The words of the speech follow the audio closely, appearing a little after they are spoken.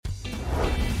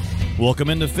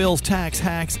Welcome into Phil's Tax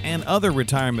Hacks and Other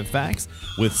Retirement Facts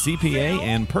with CPA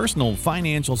and personal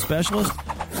financial specialist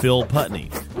Phil Putney.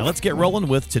 Now let's get rolling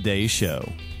with today's show.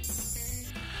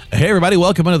 Hey everybody,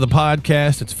 welcome into the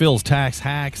podcast. It's Phil's Tax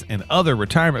Hacks and Other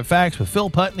Retirement Facts with Phil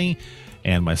Putney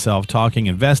and myself talking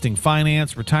investing,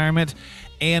 finance, retirement,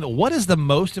 and what is the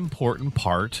most important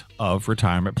part of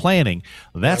retirement planning.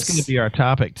 That's going to be our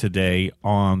topic today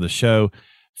on the show.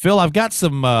 Phil, I've got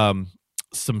some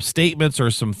statements or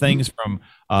some things from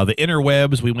the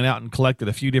interwebs. We went out and collected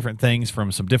a few different things from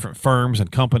some different firms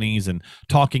and companies and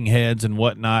talking heads and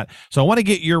whatnot. So I want to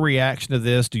get your reaction to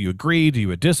this. Do you agree? Do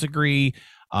you disagree?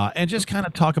 And just kind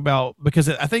of talk about, because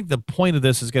I think the point of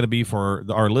this is going to be for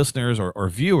our listeners or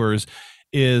viewers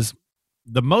is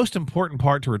the most important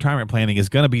part to retirement planning is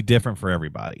going to be different for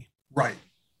everybody.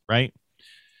 Right.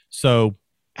 So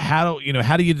how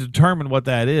do you determine what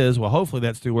that is? Well, hopefully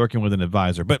that's through working with an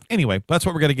advisor. But anyway, that's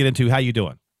what we're going to get into. How you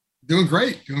doing? Doing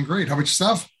great. How about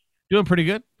yourself? Doing pretty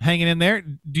good. Hanging in there.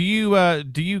 Do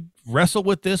you wrestle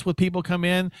with this with people come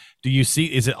in? Do you see,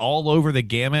 is it all over the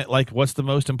gamut? Like what's the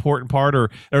most important part, or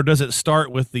does it start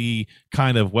with the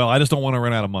kind of, well, I just don't want to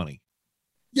run out of money?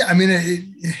 Yeah. I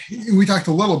mean, we talked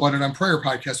a little about it on prior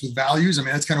podcasts with values. I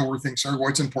mean, that's kind of where things start.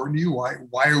 What's important to you?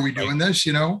 Why are we doing this?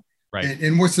 Right.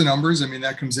 And what's the numbers? I mean,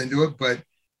 that comes into it, but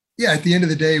yeah, at the end of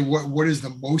the day, what is the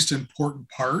most important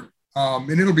part?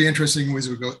 And it'll be interesting as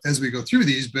we go through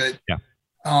these, but yeah.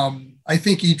 I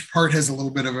think each part has a little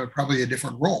bit of probably a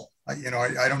different role. I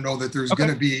don't know that there's going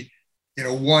to be,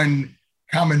 one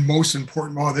common most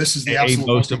important. Oh, this is the absolute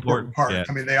most important part. Yeah.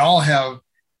 I mean, they all have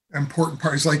important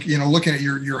parts. Like looking at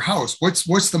your house.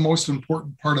 What's the most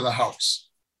important part of the house?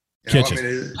 Kitchen.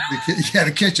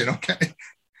 The kitchen. Okay.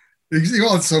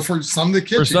 Well, so for some of the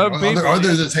kitchen,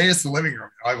 others it's, hey, it's the living room.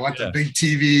 I want the big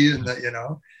TV and that,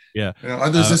 Yeah.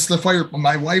 Others it's the fire.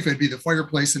 My wife, it'd be the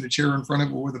fireplace and a chair in front of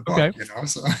it with a book. Okay.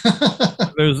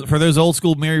 So for those old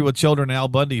school Married with Children Al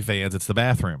Bundy fans, it's the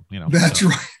bathroom. That's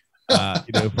right.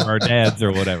 For our dads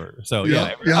or whatever. So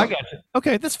I got you.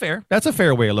 Okay, that's fair. That's a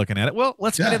fair way of looking at it. Well,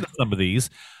 let's get into some of these.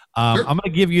 Sure. I'm going to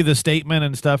give you the statement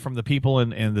and stuff from the people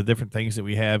and the different things that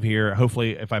we have here.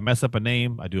 Hopefully, if I mess up a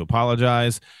name, I do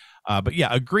apologize. But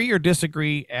yeah, agree or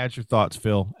disagree, add your thoughts,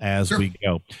 Phil, as we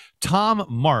go. Tom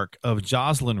Mark of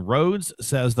Joslyn Roads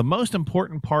says the most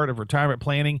important part of retirement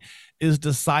planning is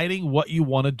deciding what you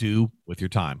want to do with your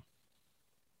time.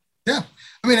 Yeah.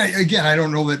 I mean, I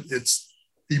don't know that it's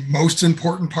the most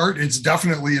important part. It's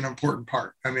definitely an important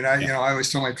part. I mean, I always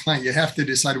tell my client, you have to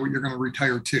decide what you're going to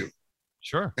retire to.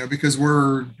 Sure. Because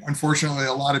unfortunately,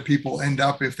 a lot of people end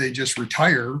up, if they just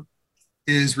retire,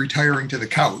 is retiring to the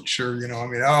couch or,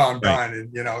 I'm done.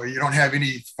 And, you don't have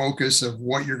any focus of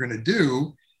what you're going to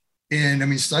do. And I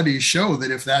mean, studies show that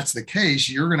if that's the case,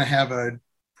 you're going to have a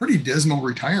pretty dismal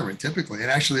retirement typically. And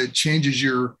actually it changes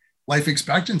your life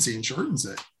expectancy and shortens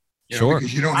it. Sure.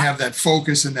 Because you don't have that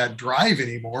focus and that drive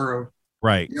anymore of,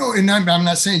 right. And I'm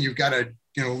not saying you've got to,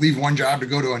 leave one job to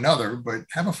go to another, but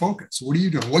have a focus. What are you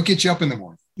doing? What gets you up in the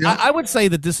morning? I would say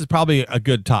that this is probably a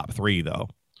good top three though.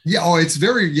 Yeah. Oh, it's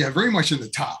very much in the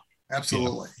top.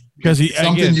 Absolutely. Because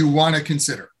something you want to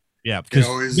consider. Yeah.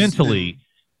 Because mentally,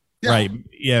 right.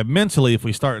 Yeah. Mentally, if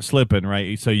we start slipping,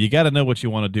 right. So you got to know what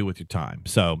you want to do with your time.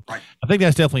 So I think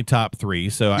that's definitely top three.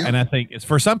 So, and I think it's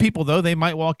for some people though, they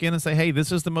might walk in and say, hey,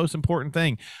 this is the most important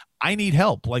thing. I need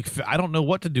help. Like, I don't know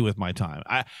what to do with my time.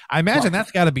 I imagine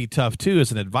that's got to be tough too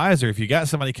as an advisor. If you got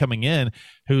somebody coming in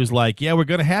who's like, yeah, we're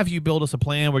going to have you build us a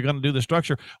plan. We're going to do the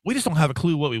structure. We just don't have a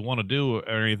clue what we want to do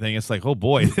or anything. It's like, oh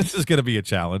boy, this is going to be a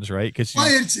challenge, right? Because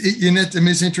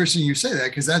it's interesting you say that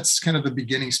because that's kind of the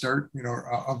beginning start,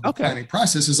 of the planning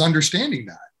process is understanding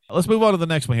that. Let's move on to the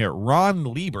next one here. Ron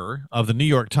Lieber of the New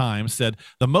York Times said,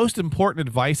 the most important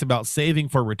advice about saving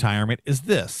for retirement is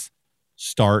this: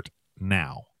 start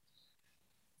now.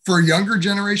 For a younger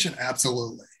generation,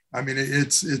 absolutely. I mean,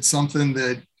 it's something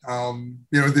that,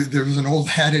 there was an old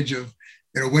adage of,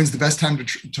 when's the best time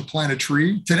to plant a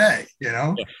tree? Today,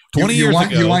 20 years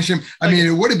ago.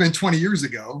 It would have been 20 years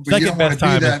ago, but you don't want to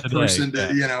be that person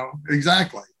to,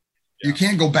 exactly. Yeah. You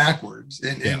can't go backwards.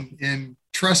 And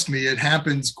trust me, it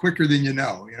happens quicker than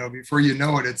before you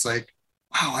know it, it's like,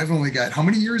 wow, I've only got how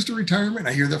many years to retirement?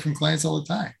 I hear that from clients all the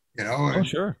time, Oh,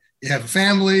 sure. You have a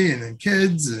family and then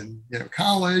kids and,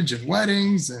 college and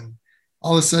weddings. And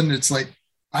all of a sudden it's like,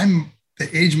 I'm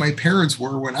the age my parents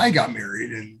were when I got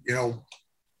married. And,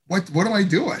 what am I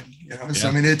doing? So,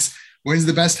 I mean, when's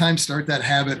the best time to start that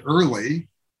habit early,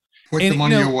 put the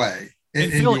money away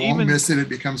and you won't miss it. It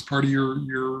becomes part of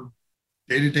your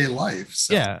day-to-day life.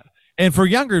 So. Yeah. And for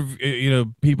younger,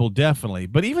 people definitely.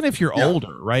 But even if you're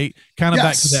older, right? Kind of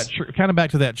back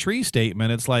to that tree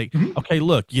statement. It's like, okay,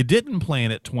 look, you didn't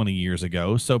plant it 20 years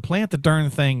ago, so plant the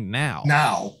darn thing now.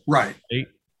 Now, right?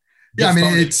 Yeah, I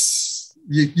mean, it's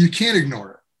you can't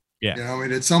ignore it. Yeah, I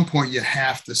mean, at some point you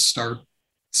have to start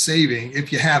saving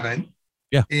if you haven't.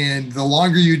 Yeah, and the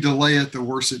longer you delay it, the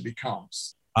worse it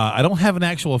becomes. I don't have an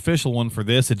actual official one for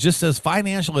this. It just says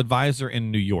financial advisor in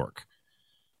New York.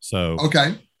 So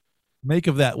okay. Make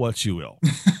of that what you will.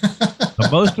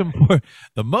 The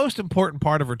most important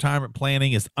part of retirement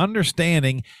planning is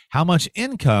understanding how much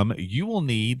income you will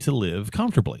need to live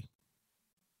comfortably.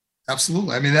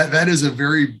 Absolutely. I mean, that is a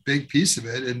very big piece of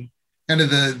it, and kind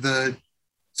of the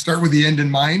start with the end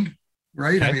in mind,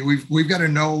 right? Okay. I mean, we've got to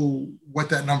know what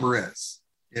that number is,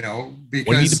 because we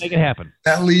need to make it happen.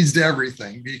 That leads to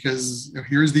everything, because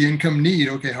here's the income need.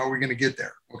 Okay, how are we going to get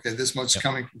there? Okay, this much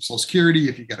coming from Social Security.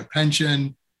 If you got a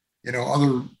pension,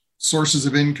 other sources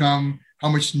of income, how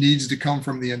much needs to come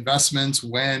from the investments,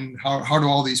 when, how do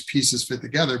all these pieces fit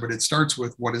together? But it starts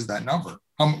with, what is that number?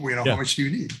 How much do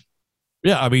you need?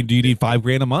 Yeah. I mean, do you need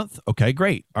 $5,000 a month? Okay,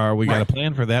 great. We got a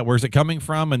plan for that. Where's it coming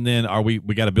from? And then we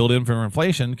got to build in for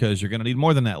inflation, because you're going to need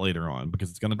more than that later on, because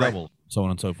it's going to double, so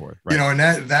on and so forth. Right.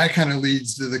 And that kind of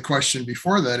leads to the question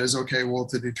before that is, okay, well,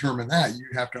 to determine that, you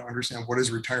have to understand, what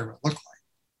does retirement look like?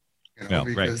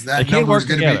 Because that number is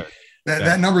going to be,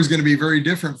 that number is going to be very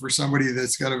different for somebody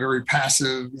that's got a very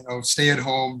passive, stay at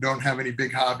home, don't have any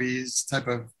big hobbies type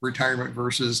of retirement,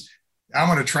 versus I'm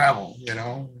going to travel,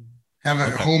 have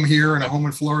a home here and a home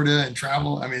in Florida and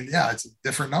travel. I mean, it's a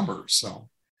different number. So.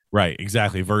 Right.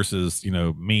 Exactly. Versus,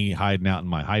 me hiding out in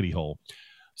my hidey hole.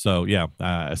 So,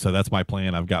 so that's my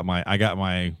plan. I got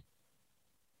my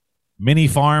mini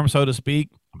farm, so to speak.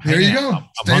 There you go.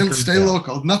 Stay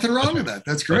local. Nothing wrong with that.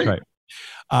 That's great. That's right.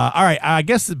 All right. I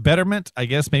guess Betterment. I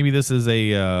guess maybe this is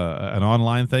an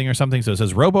online thing or something. So it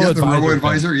says Robo Advisor. The Robo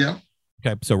Advisor. Yeah.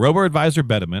 Okay. So Robo Advisor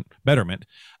Betterment.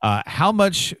 How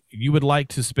much you would like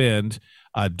to spend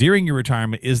during your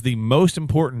retirement is the most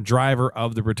important driver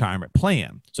of the retirement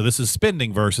plan. So this is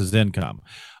spending versus income,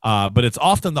 but it's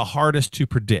often the hardest to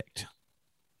predict.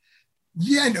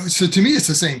 Yeah. No. So to me, it's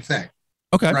the same thing.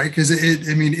 Okay. Right. Because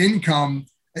income.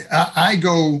 I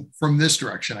go from this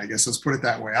direction, I guess. Let's put it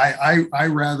that way. I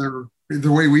rather,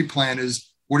 the way we plan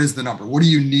is, what is the number? What do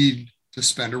you need to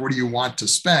spend, or what do you want to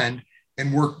spend,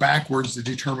 and work backwards to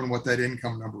determine what that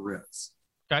income number is.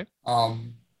 Okay.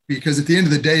 Because at the end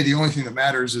of the day, the only thing that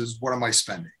matters is, what am I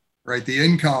spending, right? The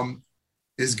income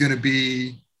is going to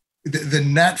be, the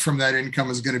net from that income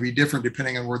is going to be different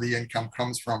depending on where the income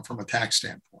comes from a tax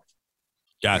standpoint.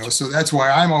 Gotcha. So that's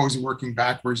why I'm always working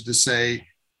backwards to say,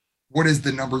 what is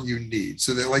the number you need?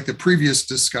 So that, like the previous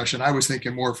discussion, I was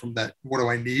thinking more from that, what do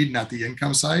I need, not the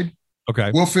income side.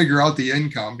 Okay. We'll figure out the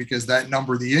income, because that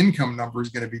number, the income number, is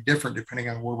going to be different depending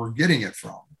on where we're getting it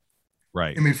from.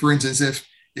 Right. I mean, for instance,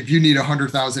 if you need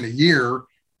 100,000 a year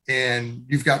and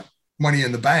you've got money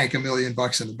in the bank, $1 million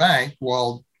in the bank,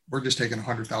 well, we're just taking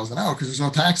 100,000 out, because there's no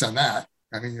tax on that.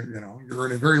 I mean, you're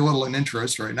earning very little in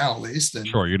interest right now, at least. And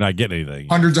sure, you're not getting anything.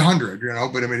 Hundreds of hundred,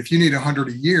 but I mean, if you need 100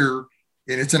 a year,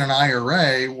 and it's in an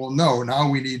IRA, well, no, now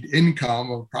we need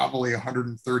income of probably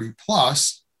 130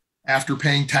 plus after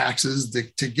paying taxes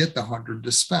to get the 100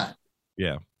 to spend.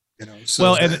 Yeah.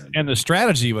 So well, and the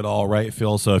strategy of it all, right,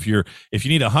 Phil? So if you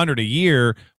need 100 a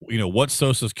year, what's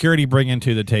Social Security bringing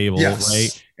to the table,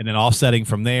 right? And then offsetting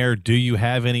from there, do you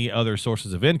have any other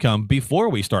sources of income before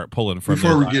we start pulling from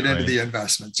before we get into the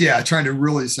investments? Yeah, trying to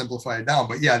really simplify it down.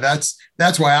 But yeah,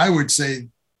 that's why I would say,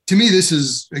 to me, this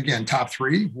is, again, top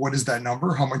three. What is that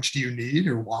number? How much do you need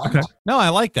or want? Okay. No, I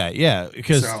like that. Yeah.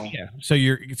 Because so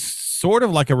it's sort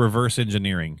of like a reverse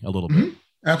engineering a little bit.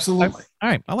 Absolutely. All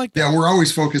right. I like that. Yeah. We're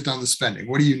always focused on the spending.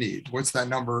 What do you need? What's that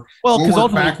number? Well, we'll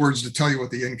work backwards to tell you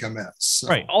what the income is. So.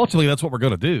 Right. Ultimately, that's what we're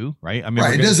going to do. Right. I mean,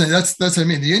 right. It doesn't, that's what I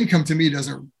mean. The income to me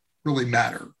doesn't really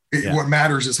matter. What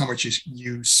matters is how much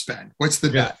you spend. What's the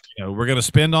debt? We're going to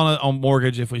spend on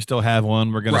mortgage if we still have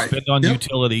one. We're going to spend on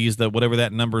utilities, that whatever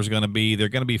that number is going to be. They're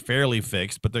going to be fairly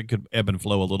fixed, but they could ebb and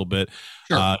flow a little bit.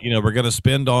 Sure. We're going to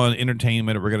spend on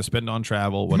entertainment. We're going to spend on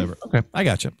travel, whatever. Okay, I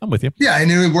got you. I'm with you. Yeah,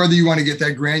 and whether you want to get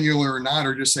that granular or not,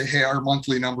 or just say, hey, our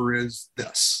monthly number is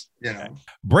this.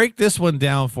 Break this one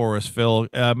down for us, Phil.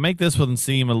 Make this one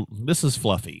seem this is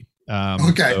fluffy.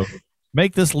 Okay. So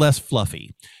make this less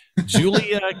fluffy.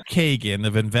 Julia Kagan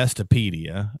of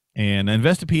Investopedia, and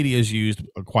Investopedia is used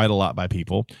quite a lot by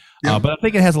people, but I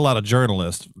think it has a lot of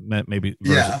journalists, maybe.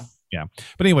 Yeah. Yeah.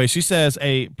 But anyway, she says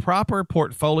a proper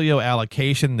portfolio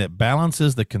allocation that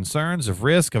balances the concerns of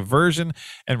risk aversion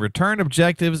and return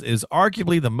objectives is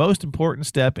arguably the most important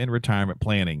step in retirement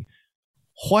planning.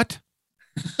 What?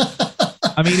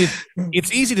 I mean,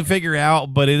 it's easy to figure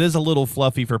out, but it is a little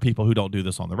fluffy for people who don't do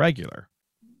this on the regular.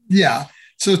 Yeah.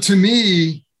 So to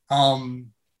me,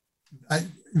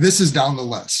 this is down the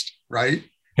list, right?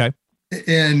 Okay.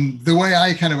 And the way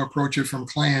I kind of approach it from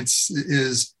clients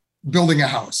is building a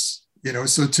house.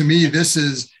 So to me, this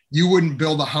is, you wouldn't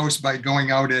build a house by going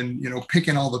out and,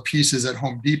 picking all the pieces at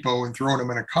Home Depot and throwing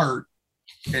them in a cart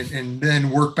and then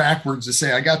work backwards to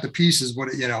say, I got the pieces.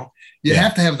 You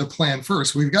have to have the plan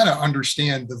first. We've got to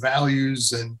understand the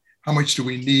values and how much do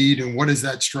we need and what does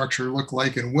that structure look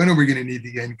like and when are we going to need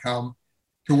the income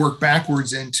to work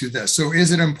backwards into this. So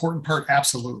is it an important part?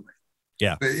 Absolutely.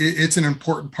 Yeah. But it's an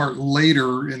important part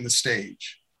later in the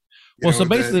stage. So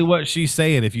basically what she's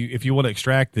saying, if you want to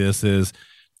extract this is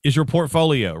your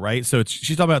portfolio, right? So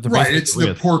she's talking about it's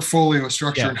the portfolio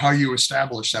structure and how you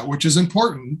establish that, which is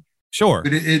important. Sure.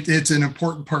 But it's an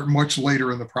important part much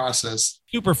later in the process.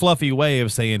 Super fluffy way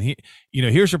of saying,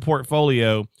 here's your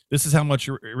portfolio. This is how much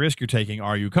risk you're taking.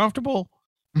 Are you comfortable?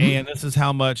 Mm-hmm. And this is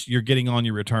how much you're getting on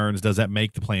your returns. Does that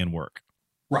make the plan work?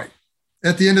 Right.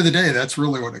 At the end of the day, that's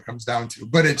really what it comes down to.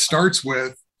 But it starts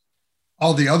with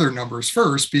all the other numbers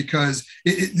first, because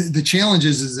the challenge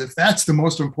is if that's the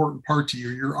most important part to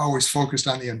you, you're always focused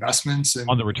on the investments and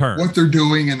on the return, what they're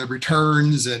doing and the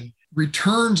returns, and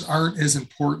returns aren't as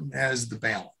important as the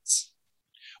balance.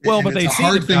 Well, but it's a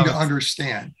hard thing to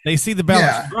understand. They see the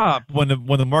balance drop when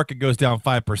the market goes down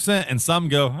 5%, and some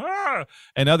go,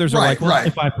 and others are like, well,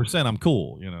 5%, I'm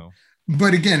cool,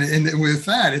 But again, and with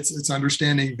that, it's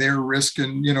understanding their risk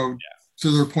and, to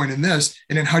their point in this,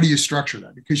 and then how do you structure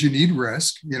that? Because you need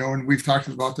risk, and we've talked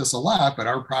about this a lot, but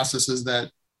our process is that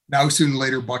now, soon,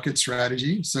 later bucket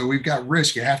strategy. So we've got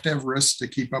risk. You have to have risk to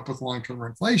keep up with long-term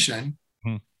inflation.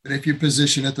 But if you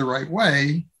position it the right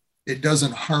way, it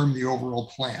doesn't harm the overall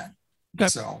plan. Okay.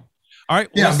 So, all right.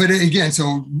 Well, but again,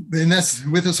 and that's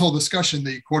with this whole discussion,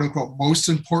 the quote unquote most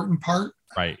important part.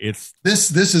 Right. It's this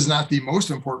is not the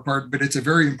most important part, but it's a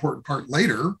very important part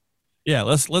later. Yeah,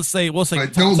 we'll say.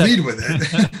 But don't lead with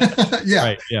it. Yeah.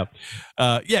 Right.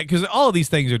 Yeah. Because all of these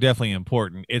things are definitely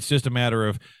important. It's just a matter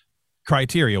of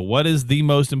criteria. What is the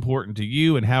most important to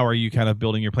you, and how are you kind of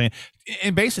building your plan?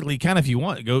 And basically, kind of, if you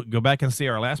want, go back and see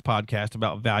our last podcast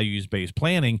about values-based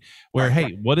planning, where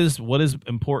what is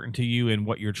important to you and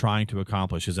what you're trying to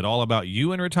accomplish? Is it all about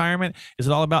you in retirement? Is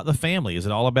it all about the family? Is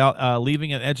it all about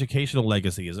leaving an educational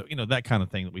legacy? Is it that kind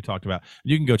of thing that we talked about?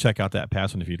 You can go check out that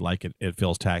past one if you'd like it at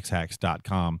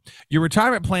philstaxhacks.com. Your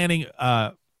retirement planning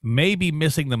may be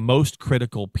missing the most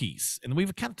critical piece. And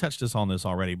we've kind of touched on this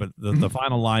already, but the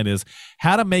final line is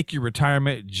how to make your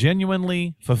retirement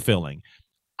genuinely fulfilling.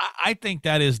 I think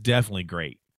that is definitely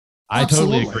great.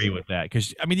 Absolutely. I totally agree with that.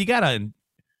 Because,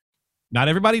 not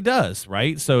everybody does,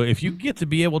 right? So if you get to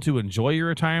be able to enjoy your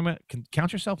retirement,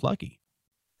 count yourself lucky.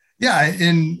 Yeah.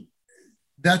 And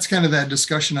that's kind of that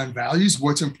discussion on values.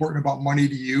 What's important about money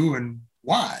to you and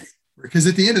why? Because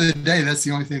at the end of the day, that's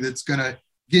the only thing that's going to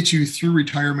get you through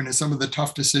retirement and some of the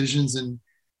tough decisions and,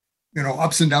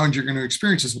 ups and downs you're going to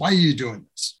experience is why are you doing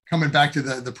this? Coming back to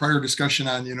the prior discussion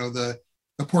on, the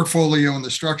portfolio and the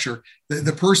structure,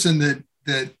 the person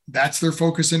that's their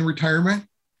focus in retirement,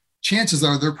 chances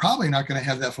are they're probably not going to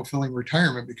have that fulfilling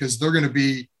retirement because they're going to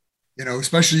be,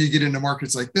 especially you get into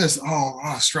markets like this.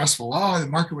 Oh, stressful. Oh, the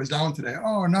market was down today.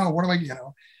 Oh no, what am I,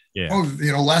 Yeah.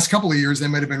 Oh, last couple of years, they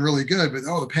might've been really good, but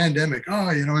the pandemic,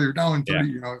 you're down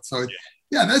 30, so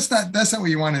yeah, that's not what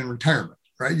you want in retirement,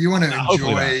 right? You want to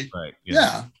enjoy, right.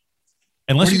 Yeah.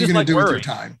 Unless what are you going to do worry with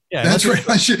your time? Yeah, that's right.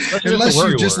 Unless you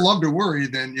just worry. love to worry,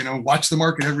 then watch the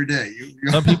market every day.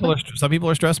 Some people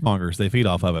are stress mongers. They feed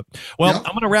off of it. Well,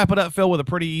 I'm going to wrap it up, Phil, with a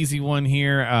pretty easy one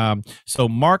here. So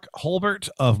Mark Holbert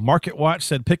of Market Watch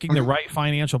said picking the right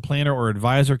financial planner or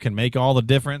advisor can make all the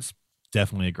difference.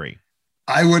 Definitely agree.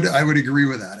 I would agree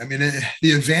with that. I mean,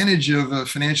 the advantage of a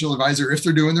financial advisor, if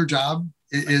they're doing their job,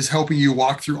 is helping you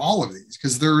walk through all of these,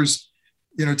 because there's,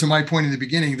 to my point in the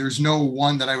beginning, there's no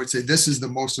one that I would say this is the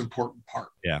most important part.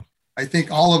 Yeah. I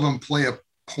think all of them play a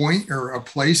point or a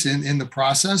place in the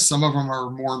process. Some of them are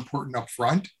more important up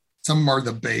front. Some are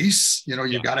the base,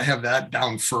 you've got to have that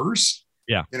down first.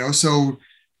 Yeah. So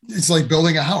it's like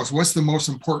building a house. What's the most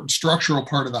important structural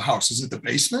part of the house? Is it the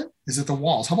basement? Is it the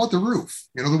walls? How about the roof?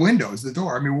 The windows, the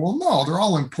door? No, they're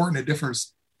all important at different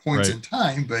points in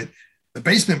time, but the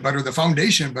basement the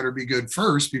foundation better be good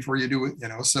first before you do it,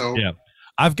 so yeah.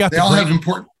 I've got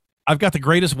I've got the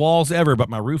greatest walls ever, but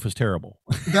my roof is terrible.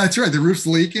 That's right. The roof's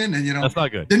leaking, and that's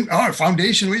not good.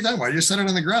 Foundation. What are you talking about? You just set it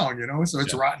on the ground, so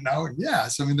it's rotten out.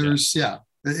 So I mean,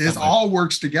 it all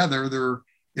works together. They're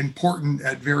important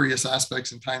at various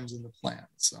aspects and times in the plan.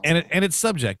 So and it's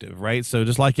subjective, right? So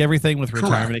just like everything with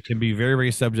retirement, Correct. It can be very,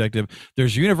 very subjective.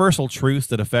 There's universal truths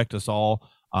that affect us all.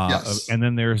 Yes. And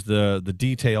then there's the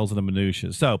details and the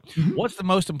minutiae. So what's the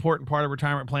most important part of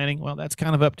retirement planning? Well, that's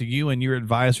kind of up to you and your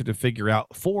advisor to figure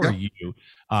out for you.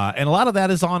 And a lot of that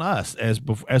is on us as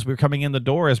we're coming in the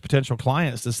door as potential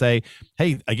clients to say,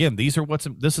 hey, again, this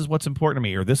is what's important to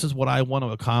me, or this is what I want to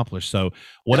accomplish. So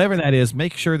whatever that is,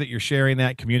 make sure that you're sharing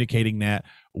that, communicating that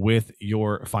with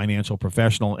your financial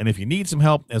professional. And if you need some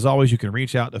help, as always, you can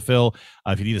reach out to Phil.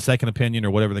 If you need a second opinion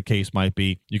or whatever the case might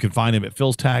be, you can find him at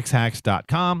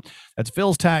philstaxhacks.com. That's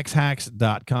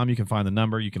philstaxhacks.com. You can find the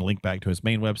number. You can link back to his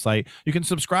main website. You can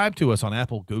subscribe to us on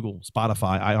Apple, Google,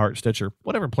 Spotify, iHeart, Stitcher,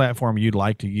 whatever platform you'd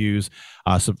like to use.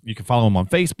 So you can follow him on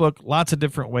Facebook. Lots of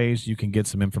different ways you can get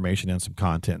some information and some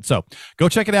content. So go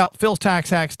check it out,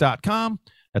 philstaxhacks.com.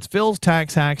 That's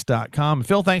philstaxhacks.com.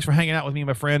 Phil, thanks for hanging out with me,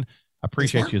 my friend. I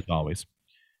appreciate you as always.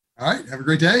 All right. Have a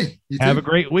great day. Have a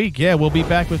great week. Yeah, we'll be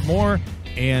back with more,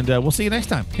 and we'll see you next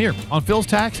time here on Phil's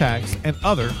Tax Hacks and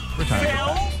other retirement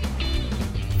facts.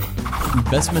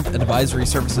 Investment advisory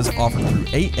services offered through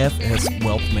AFS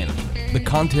Wealth Management. The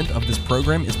content of this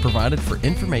program is provided for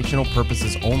informational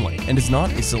purposes only and is not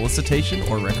a solicitation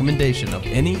or recommendation of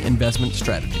any investment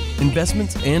strategy.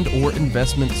 Investments and/or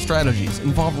investment strategies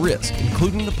involve risk,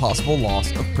 including the possible loss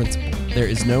of principal. There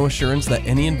is no assurance that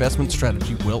any investment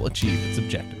strategy will achieve its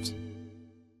objectives.